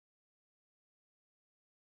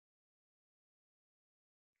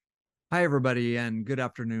Hi, everybody, and good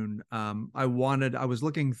afternoon. I was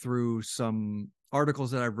looking through some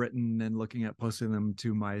articles that I've written and looking at posting them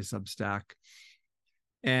to my Substack,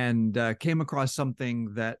 and came across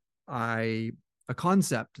something a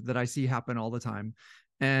concept that I see happen all the time.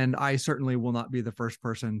 And I certainly will not be the first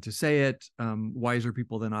person to say it. Wiser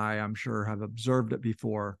people than I'm sure, have observed it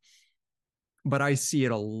before. But I see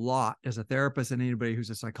it a lot as a therapist, and anybody who's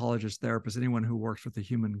a psychologist, therapist, anyone who works with the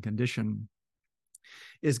human condition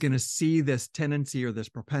is going to see this tendency or this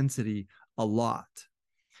propensity a lot.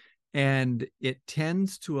 And it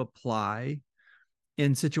tends to apply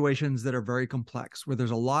in situations that are very complex, where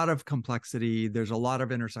there's a lot of complexity, there's a lot of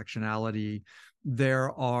intersectionality,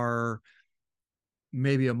 there are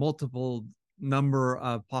maybe a multiple number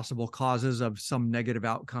of possible causes of some negative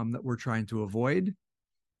outcome that we're trying to avoid.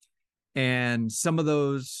 And some of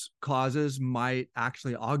those causes might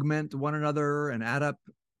actually augment one another and add up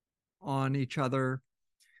on each other.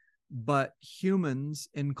 But humans,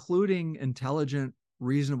 including intelligent,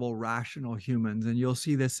 reasonable, rational humans, and you'll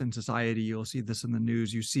see this in society, you'll see this in the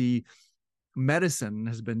news, you see medicine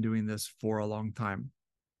has been doing this for a long time.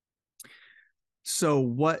 So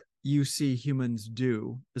what you see humans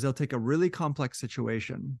do is they'll take a really complex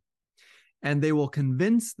situation and they will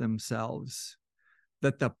convince themselves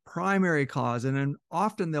that the primary cause, and then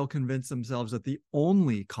often they'll convince themselves that the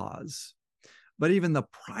only cause, but even the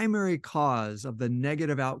primary cause of the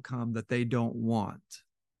negative outcome that they don't want,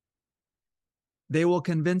 they will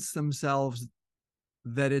convince themselves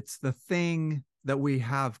that it's the thing that we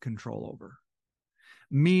have control over.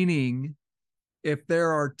 Meaning, if there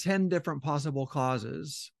are 10 different possible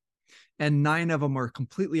causes and 9 of them are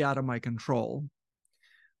completely out of my control,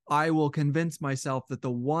 I will convince myself that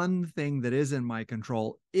the one thing that is in my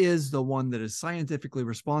control is the one that is scientifically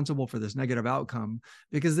responsible for this negative outcome,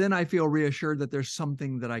 because then I feel reassured that there's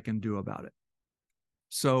something that I can do about it.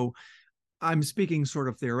 So I'm speaking sort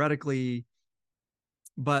of theoretically,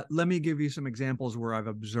 but let me give you some examples where I've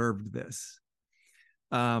observed this.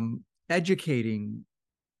 Educating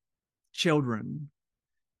children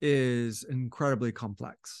is incredibly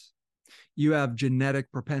complex. You have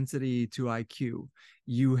genetic propensity to IQ.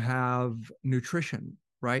 You have nutrition,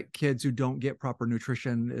 right? Kids who don't get proper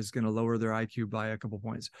nutrition is going to lower their IQ by a couple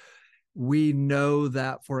points. We know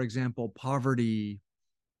that, for example, poverty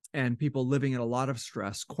and people living in a lot of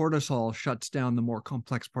stress, cortisol shuts down the more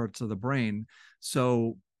complex parts of the brain.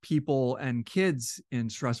 So people and kids in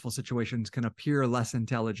stressful situations can appear less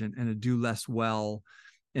intelligent and do less well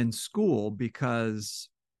in school because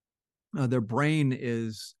their brain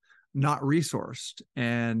is not resourced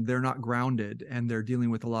and they're not grounded and they're dealing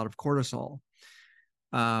with a lot of cortisol.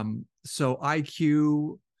 So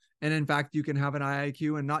IQ, and in fact, you can have an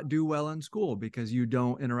IIQ and not do well in school because you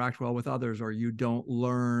don't interact well with others or you don't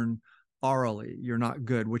learn orally. You're not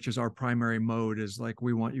good, which is our primary mode, is like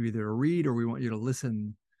we want you either to read or we want you to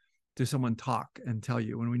listen to someone talk and tell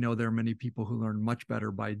you. And we know there are many people who learn much better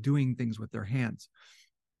by doing things with their hands.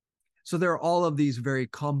 So there are all of these very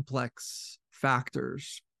complex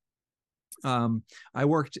factors. I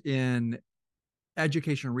worked in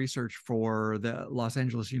education research for the Los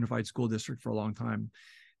Angeles Unified School District for a long time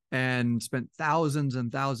and spent thousands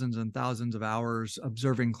and thousands and thousands of hours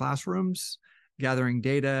observing classrooms, gathering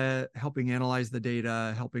data, helping analyze the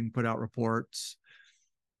data, helping put out reports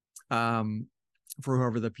for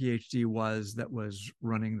whoever the PhD was that was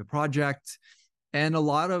running the project. And a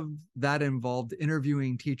lot of that involved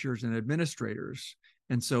interviewing teachers and administrators.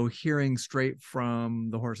 And so hearing straight from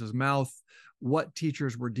the horse's mouth what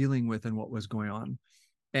teachers were dealing with and what was going on.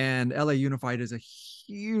 And LA Unified is a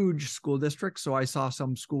huge school district. So I saw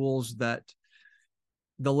some schools that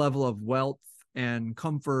the level of wealth and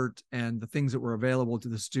comfort and the things that were available to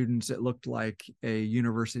the students, it looked like a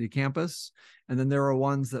university campus. And then there were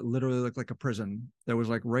ones that literally looked like a prison. There was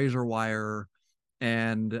like razor wire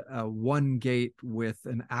and one gate with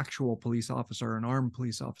an actual police officer, an armed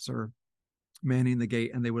police officer manning the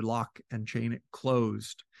gate, and they would lock and chain it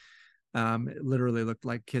closed. It literally looked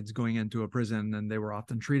like kids going into a prison, and they were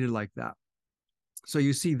often treated like that. So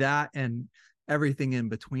you see that and everything in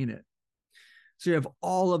between it. So you have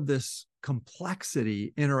all of this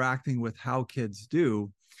complexity interacting with how kids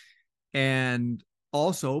do. And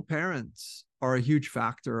also parents are a huge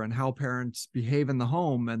factor in how parents behave in the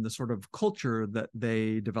home and the sort of culture that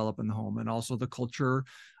they develop in the home, and also the culture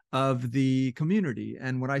of the community.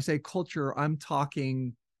 And when I say culture, I'm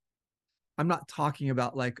not talking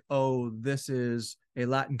about like, oh, this is a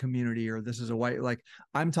Latin community or this is a white, like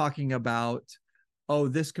I'm talking about, oh,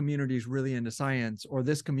 this community is really into science, or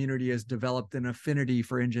this community has developed an affinity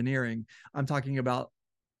for engineering. I'm talking about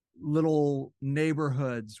little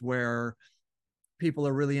neighborhoods where people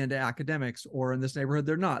are really into academics, or in this neighborhood,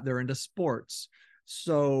 they're not. They're into sports.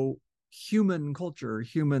 So human culture,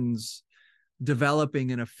 humans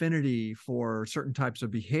developing an affinity for certain types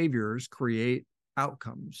of behaviors create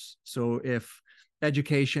outcomes. So if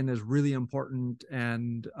education is really important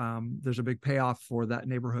and there's a big payoff for that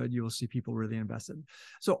neighborhood, you will see people really invested.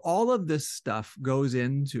 So all of this stuff goes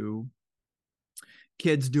into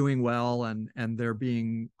kids doing well and there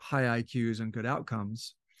being high IQs and good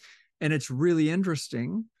outcomes. And it's really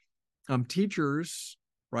interesting. Teachers,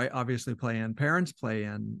 right, obviously play in, parents play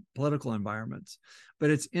in political environments, but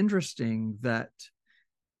it's interesting that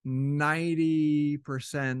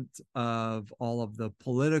 90% of all of the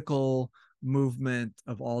political movement,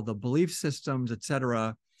 of all the belief systems, et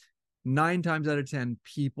cetera, 9 times out of 10,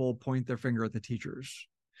 people point their finger at the teachers.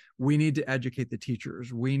 We need to educate the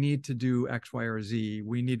teachers. We need to do X, Y, or Z.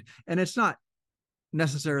 We need, and it's not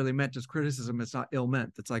necessarily meant as criticism. It's not ill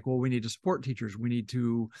meant. It's like, well, we need to support teachers. We need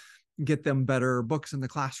to get them better books in the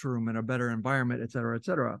classroom and a better environment, et cetera, et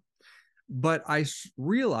cetera. But I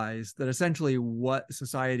realized that essentially what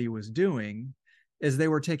society was doing is they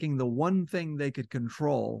were taking the one thing they could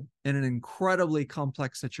control in an incredibly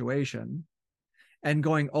complex situation and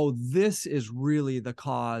going, oh, this is really the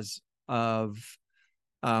cause of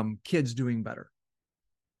kids doing better,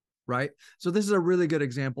 right? So this is a really good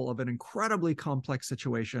example of an incredibly complex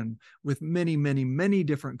situation with many, many, many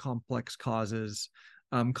different complex causes,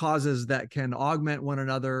 causes that can augment one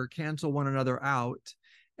another, cancel one another out.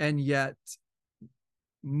 And yet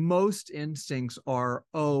most instincts are,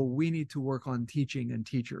 oh, we need to work on teaching and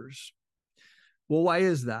teachers. Well, why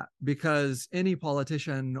is that? Because any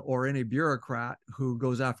politician or any bureaucrat who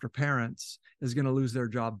goes after parents is going to lose their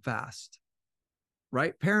job fast,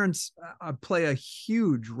 right? Parents play a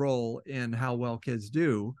huge role in how well kids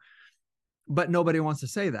do, but nobody wants to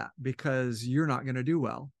say that because you're not going to do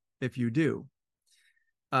well if you do.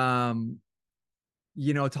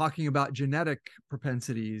 Talking about genetic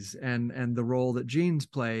propensities and the role that genes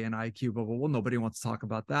play in IQ, but well, nobody wants to talk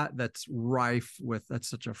about that. That's rife with, that's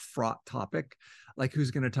such a fraught topic. Like,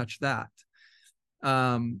 who's going to touch that?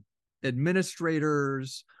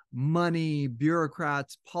 Administrators, money,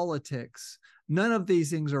 bureaucrats, politics, none of these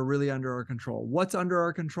things are really under our control. What's under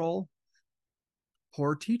our control?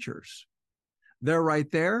 Poor teachers. They're right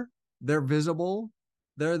there. They're visible.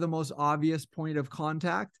 They're the most obvious point of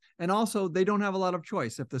contact. And also, they don't have a lot of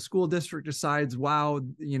choice. If the school district decides, wow,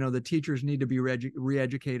 the teachers need to be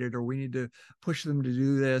re-educated, or we need to push them to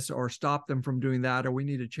do this, or stop them from doing that, or we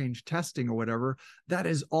need to change testing or whatever, that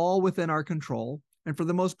is all within our control. And for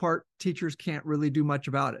the most part, teachers can't really do much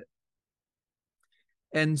about it.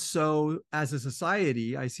 And so as a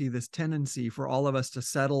society, I see this tendency for all of us to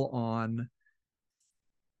settle on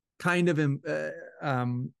kind of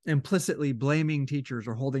implicitly blaming teachers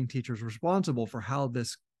or holding teachers responsible for how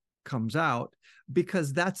this comes out,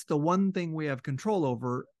 because that's the one thing we have control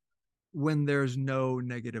over when there's no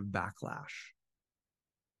negative backlash,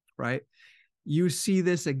 right? You see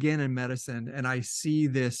this again in medicine, and I see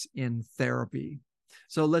this in therapy.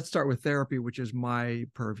 So let's start with therapy, which is my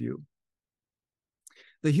purview.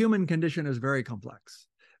 The human condition is very complex.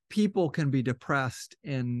 People can be depressed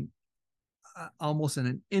in almost in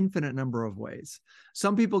an infinite number of ways.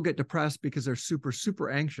 Some people get depressed because they're super,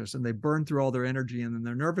 super anxious and they burn through all their energy, and then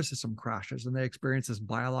their nervous system crashes and they experience this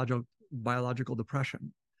biological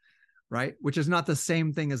depression, right? Which is not the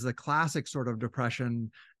same thing as the classic sort of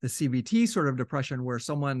depression, the CBT sort of depression, where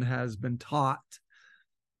someone has been taught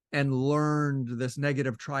and learned this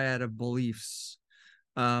negative triad of beliefs.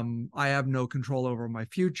 I have no control over my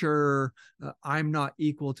future. I'm not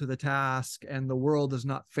equal to the task, and the world is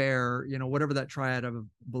not fair. Whatever that triad of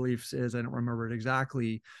beliefs is, I don't remember it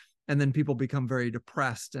exactly. And then people become very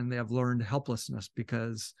depressed, and they have learned helplessness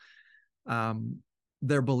because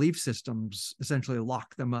their belief systems essentially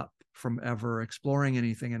lock them up from ever exploring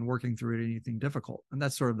anything and working through anything difficult. And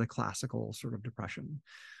that's sort of the classical sort of depression,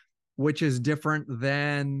 which is different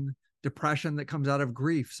than depression that comes out of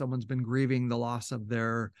grief. Someone's been grieving the loss of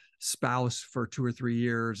their spouse for 2 or 3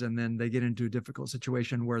 years, and then they get into a difficult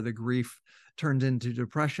situation where the grief turns into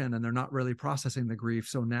depression and they're not really processing the grief.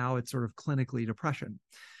 So now it's sort of clinically depression.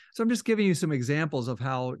 So I'm just giving you some examples of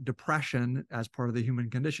how depression as part of the human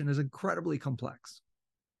condition is incredibly complex.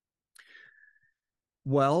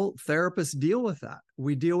 Well, therapists deal with that.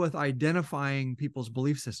 We deal with identifying people's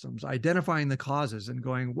belief systems, identifying the causes, and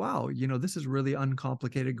going, wow, this is really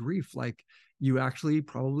uncomplicated grief. Like, you actually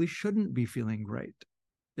probably shouldn't be feeling great.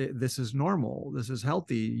 this is normal, this is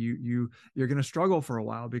healthy, you're going to struggle for a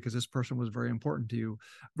while because this person was very important to you,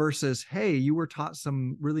 versus, hey, you were taught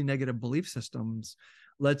some really negative belief systems,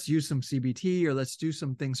 let's use some CBT, or let's do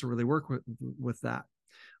some things to really work with that,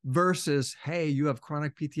 versus, hey, you have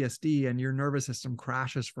chronic PTSD and your nervous system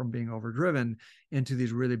crashes from being overdriven into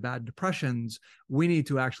these really bad depressions. We need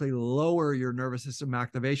to actually lower your nervous system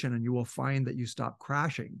activation, and you will find that you stop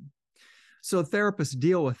crashing. So therapists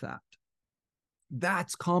deal with that.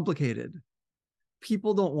 That's complicated.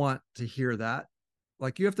 People don't want to hear that.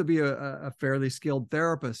 Like, you have to be a fairly skilled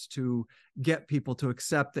therapist to get people to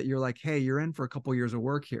accept that you're like, hey, you're in for a couple of years of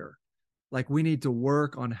work here. Like, we need to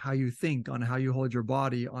work on how you think, on how you hold your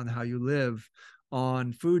body, on how you live,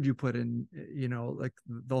 on food you put in, like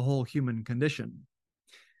the whole human condition.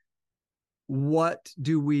 What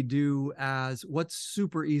do we do what's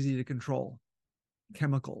super easy to control?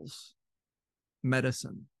 Chemicals,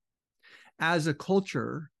 medicine. As a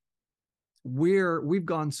culture, we've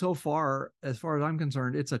gone so far as I'm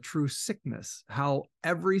concerned, it's a true sickness. How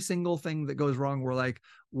every single thing that goes wrong, we're like,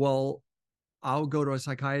 well, I'll go to a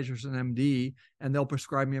psychiatrist, an MD, and they'll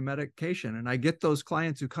prescribe me a medication. And I get those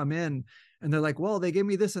clients who come in and they're like, well, they gave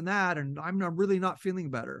me this and that, and I'm really not feeling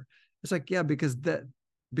better. It's like, yeah,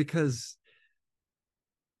 because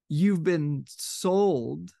you've been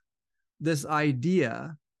sold this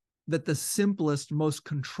idea that the simplest, most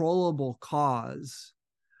controllable cause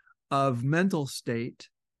of mental state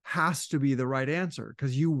has to be the right answer,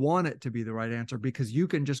 because you want it to be the right answer, because you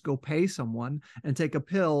can just go pay someone and take a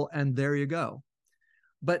pill and there you go.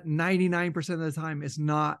 But 99% of the time, it's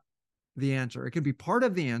not the answer. It can be part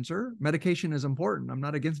of the answer. Medication is important. I'm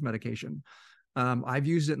not against medication. I've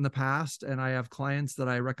used it in the past, and I have clients that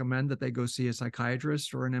I recommend that they go see a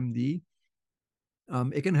psychiatrist or an MD.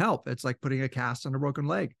 It can help. It's like putting a cast on a broken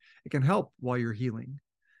leg. It can help while you're healing.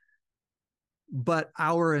 But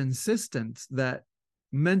our insistence that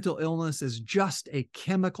mental illness is just a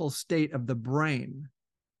chemical state of the brain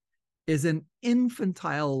is an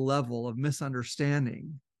infantile level of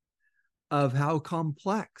misunderstanding of how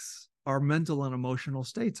complex our mental and emotional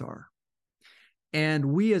states are. And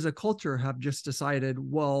we as a culture have just decided,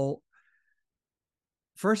 well,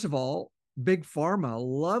 first of all, big pharma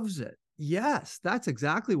loves it. Yes, that's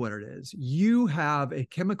exactly what it is. You have a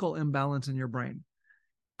chemical imbalance in your brain.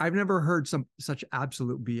 I've never heard such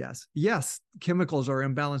absolute BS. Yes, chemicals are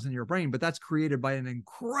imbalanced in your brain, but that's created by an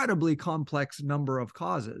incredibly complex number of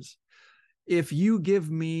causes. If you give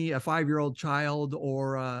me a 5-year-old child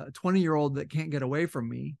or a 20-year-old that can't get away from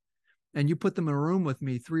me, and you put them in a room with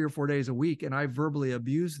me 3 or 4 days a week, and I verbally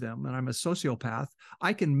abuse them, and I'm a sociopath,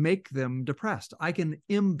 I can make them depressed. I can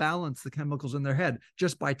imbalance the chemicals in their head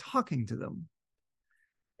just by talking to them.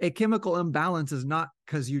 A chemical imbalance is not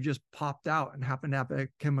because you just popped out and happen to have a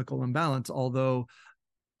chemical imbalance, although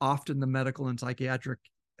often the medical and psychiatric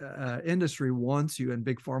industry wants you, and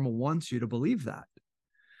big pharma wants you to believe that.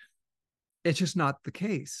 It's just not the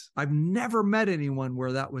case. I've never met anyone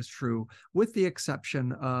where that was true, with the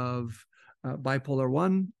exception of bipolar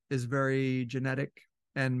 1 is very genetic,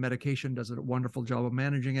 and medication does a wonderful job of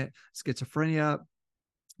managing it. Schizophrenia,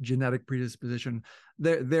 genetic predisposition.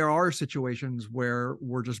 There are situations where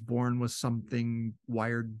we're just born with something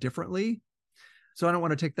wired differently. So I don't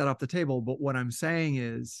want to take that off the table. But what I'm saying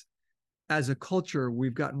is, as a culture,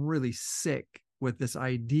 we've gotten really sick with this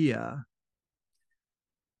idea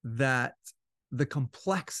that the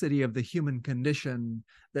complexity of the human condition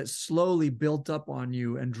that slowly built up on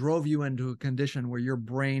you and drove you into a condition where your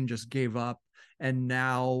brain just gave up, and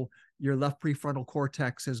now your left prefrontal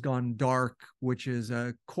cortex has gone dark, which is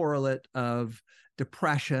a correlate of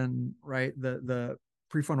depression, right? The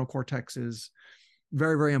prefrontal cortex is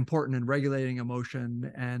very, very important in regulating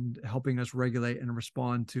emotion and helping us regulate and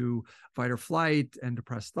respond to fight or flight and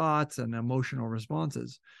depressed thoughts and emotional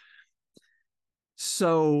responses.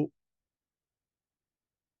 So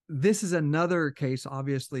this is another case,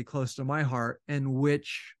 obviously close to my heart, in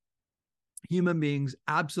which human beings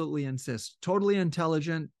absolutely insist, totally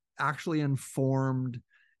intelligent, actually informed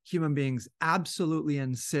human beings absolutely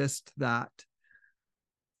insist that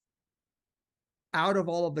out of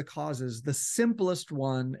all of the causes, the simplest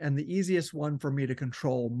one and the easiest one for me to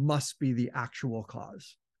control must be the actual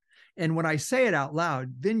cause. And when I say it out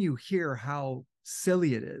loud, then you hear how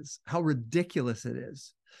silly it is, how ridiculous it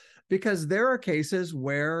is. Because there are cases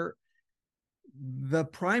where the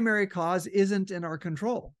primary cause isn't in our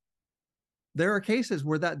control. There are cases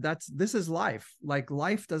where this is life. Like,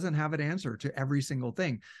 life doesn't have an answer to every single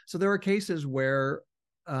thing. So there are cases where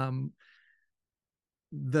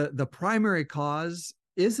the primary cause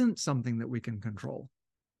isn't something that we can control.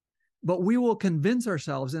 But we will convince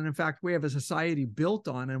ourselves, and in fact, we have a society built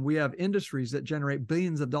on, and we have industries that generate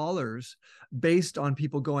billions of dollars based on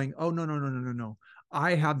people going, oh, no, no, no, no, no, no.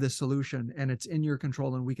 I have this solution and it's in your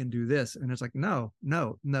control and we can do this. And it's like, no,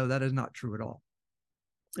 no, no, that is not true at all.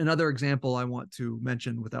 Another example I want to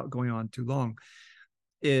mention without going on too long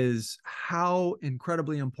is how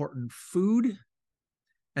incredibly important food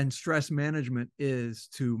and stress management is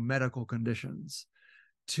to medical conditions,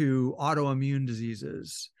 to autoimmune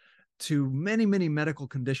diseases, to many, many medical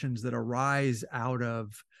conditions that arise out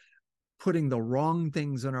of putting the wrong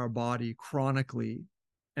things in our body chronically,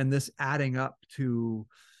 and this adding up to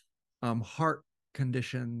heart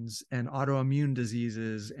conditions and autoimmune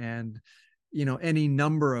diseases and any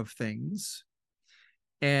number of things.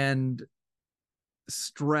 And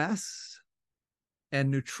stress and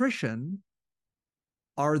nutrition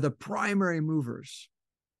are the primary movers,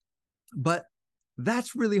 but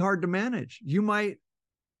that's really hard to manage. You might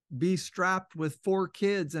be strapped with 4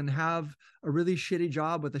 kids and have a really shitty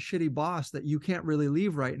job with a shitty boss that you can't really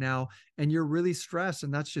leave right now. And you're really stressed,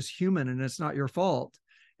 and that's just human and it's not your fault.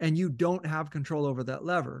 And you don't have control over that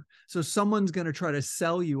lever. So someone's going to try to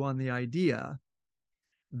sell you on the idea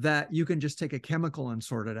that you can just take a chemical and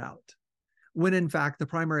sort it out. When in fact, the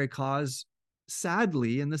primary cause,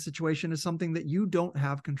 sadly, in this situation is something that you don't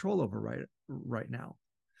have control over right now.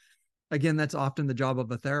 Again, that's often the job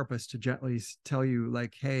of a therapist, to gently tell you,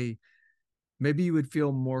 like, hey, maybe you would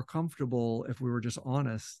feel more comfortable if we were just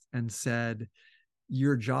honest and said,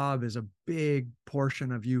 your job is a big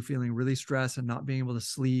portion of you feeling really stressed and not being able to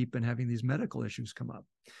sleep and having these medical issues come up.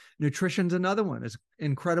 Nutrition's another one. It's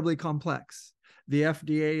incredibly complex. The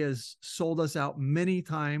FDA has sold us out many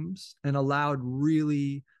times and allowed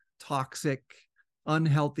really toxic,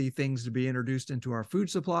 unhealthy things to be introduced into our food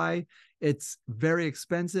supply. It's very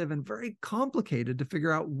expensive and very complicated to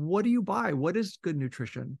figure out, what do you buy? What is good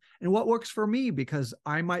nutrition and what works for me? Because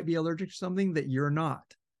I might be allergic to something that you're not.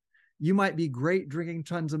 You might be great drinking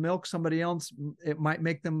tons of milk. Somebody else, it might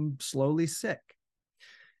make them slowly sick.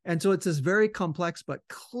 And so it's this very complex but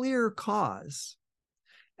clear cause.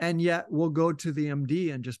 And yet we'll go to the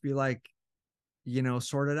MD and just be like,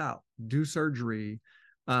 sort it out, do surgery,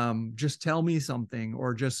 just tell me something,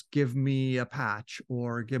 or just give me a patch,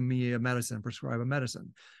 or give me a medicine, prescribe a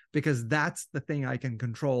medicine, because that's the thing I can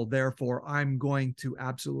control. Therefore, I'm going to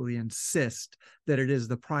absolutely insist that it is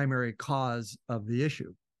the primary cause of the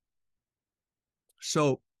issue.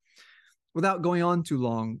 So without going on too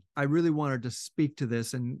long, I really wanted to speak to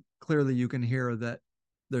this. And clearly you can hear that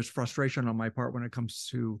there's frustration on my part when it comes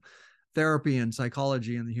to therapy and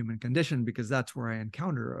psychology and the human condition, because that's where I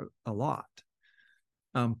encounter a lot.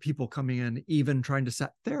 People coming in, even trying to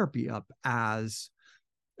set therapy up as,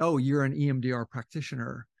 oh, you're an EMDR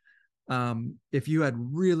practitioner. If you had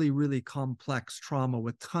really, really complex trauma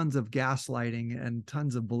with tons of gaslighting and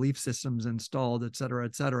tons of belief systems installed, et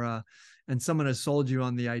cetera, and someone has sold you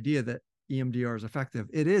on the idea that EMDR is effective,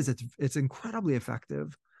 it's incredibly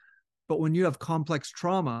effective. But when you have complex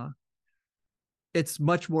trauma, it's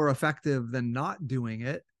much more effective than not doing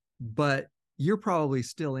it. But you're probably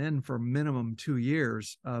still in for minimum 2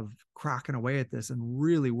 years of cracking away at this and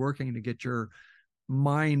really working to get your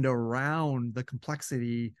mind around the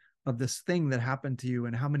complexity of this thing that happened to you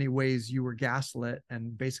and how many ways you were gaslit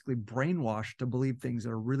and basically brainwashed to believe things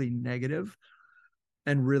that are really negative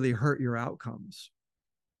and really hurt your outcomes.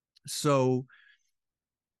 So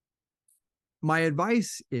my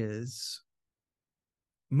advice is,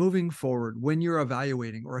 moving forward, when you're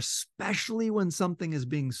evaluating, or especially when something is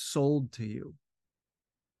being sold to you,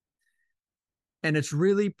 and it's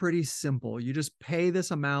really pretty simple, you just pay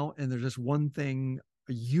this amount and there's just one thing,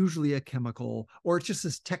 usually a chemical, or it's just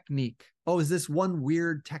this technique. Oh, is this one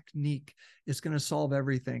weird technique? It's going to solve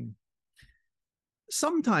everything.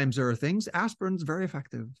 Sometimes there are things, aspirin's very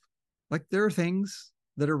effective. Like, there are things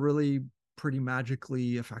that are really pretty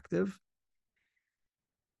magically effective.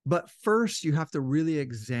 But first, you have to really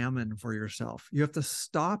examine for yourself. You have to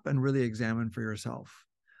stop and really examine for yourself.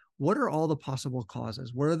 What are all the possible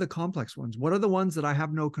causes? What are the complex ones? What are the ones that I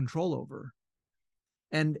have no control over?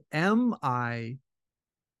 And am I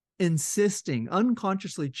insisting,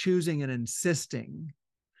 unconsciously choosing and insisting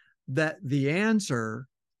that the answer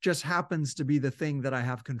just happens to be the thing that I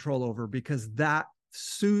have control over, because that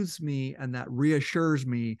soothes me and that reassures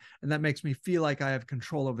me and that makes me feel like I have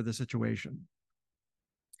control over the situation?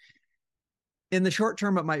 In the short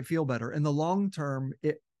term, it might feel better. In the long term,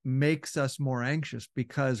 it makes us more anxious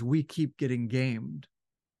because we keep getting gamed.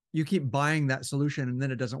 You keep buying that solution and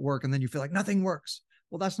then it doesn't work. And then you feel like nothing works.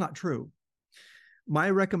 Well, that's not true. My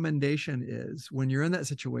recommendation is, when you're in that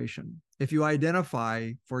situation, if you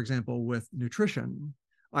identify, for example, with nutrition,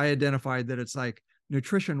 I identified that it's like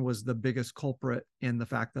nutrition was the biggest culprit in the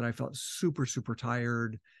fact that I felt super, super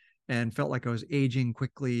tired and felt like I was aging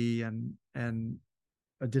quickly, and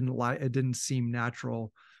it didn't seem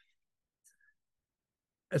natural.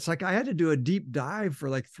 It's like I had to do a deep dive for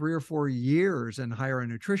like 3 or 4 years and hire a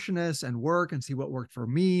nutritionist and work and see what worked for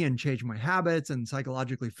me and change my habits and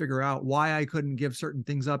psychologically figure out why I couldn't give certain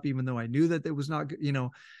things up, even though I knew that it was not good.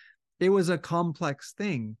 It was a complex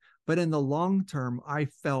thing, but in the long term, I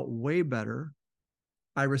felt way better.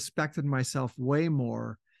 I respected myself way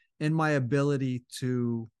more in my ability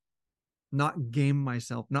to not game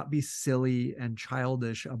myself, not be silly and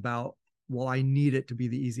childish about, well, I need it to be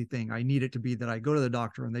the easy thing. I need it to be that I go to the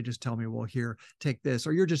doctor and they just tell me, well, here, take this,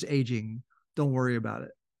 or you're just aging. Don't worry about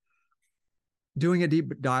it. Doing a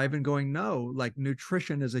deep dive and going, no, like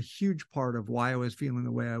nutrition is a huge part of why I was feeling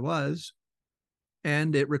the way I was.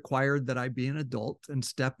 And it required that I be an adult and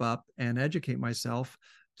step up and educate myself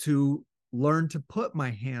to learn to put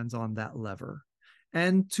my hands on that lever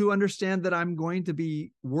and to understand that I'm going to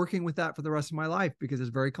be working with that for the rest of my life because it's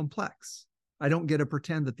very complex. I don't get to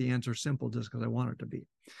pretend that the answer is simple just because I want it to be.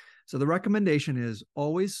 So the recommendation is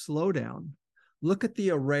always slow down. Look at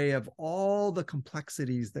the array of all the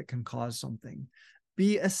complexities that can cause something.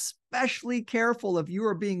 Be especially careful if you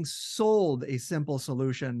are being sold a simple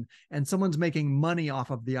solution and someone's making money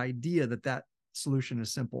off of the idea that that solution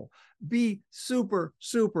is simple. Be super,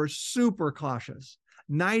 super, super cautious.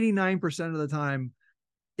 99% of the time,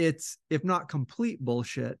 it's, if not complete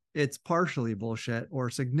bullshit, it's partially bullshit or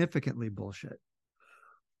significantly bullshit.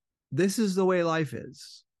 This is the way life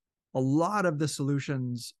is. A lot of the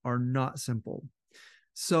solutions are not simple.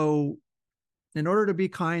 So in order to be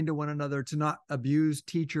kind to one another, to not abuse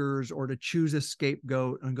teachers or to choose a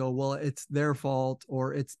scapegoat and go, well, it's their fault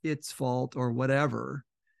or it's its fault or whatever,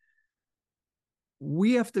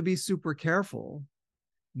 we have to be super careful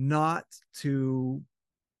not to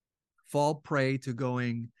fall prey to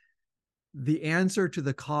going, the answer to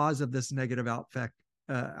the cause of this negative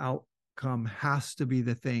outcome has to be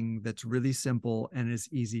the thing that's really simple and is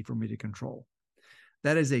easy for me to control.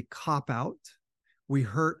 That is a cop-out. We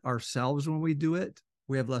hurt ourselves when we do it.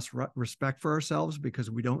 We have less respect for ourselves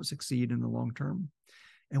because we don't succeed in the long term.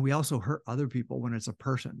 And we also hurt other people when it's a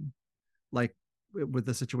person, like with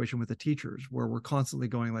the situation with the teachers, where we're constantly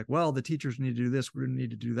going like, well, the teachers need to do this, we need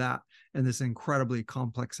to do that. And this incredibly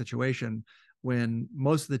complex situation, when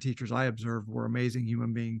most of the teachers I observed were amazing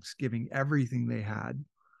human beings giving everything they had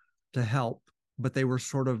to help, but they were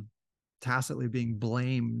sort of tacitly being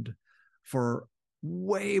blamed for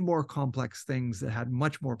way more complex things that had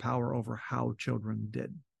much more power over how children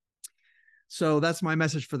did. So that's my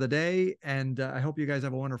message for the day. And I hope you guys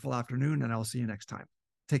have a wonderful afternoon, and I'll see you next time.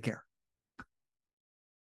 Take care.